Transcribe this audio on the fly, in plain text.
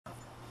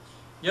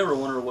You ever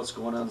wonder what's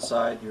going on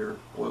inside your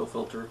oil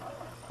filter?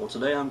 Well,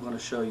 today I'm going to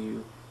show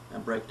you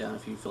and break down a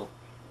few filters.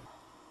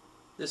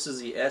 This is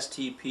the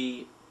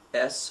STP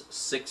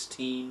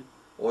S16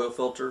 oil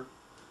filter.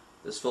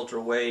 This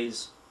filter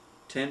weighs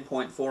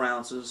 10.4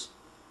 ounces,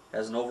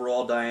 has an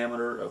overall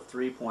diameter of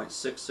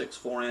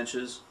 3.664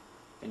 inches,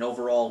 an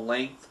overall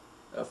length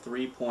of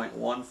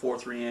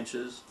 3.143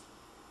 inches.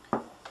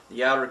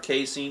 The outer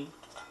casing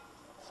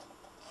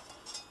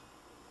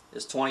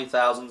is 20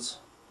 thousandths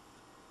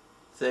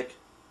thick.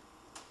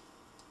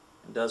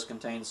 It does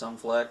contain some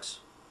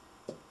flex.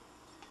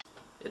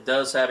 It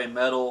does have a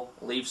metal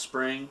leaf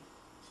spring.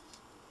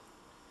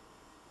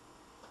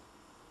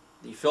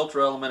 The filter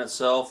element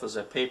itself is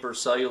a paper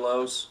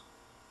cellulose.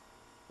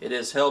 It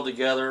is held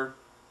together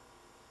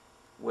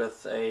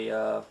with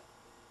a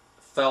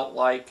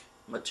felt-like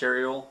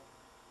material.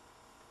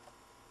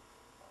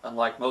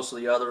 Unlike most of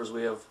the others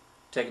we have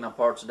taken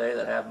apart today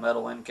that have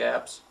metal end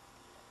caps.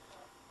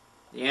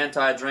 The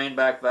anti-drain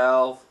back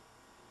valve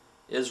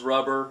is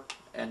rubber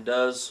and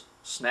does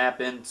snap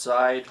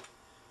inside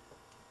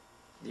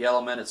the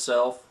element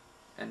itself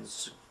and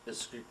is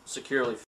securely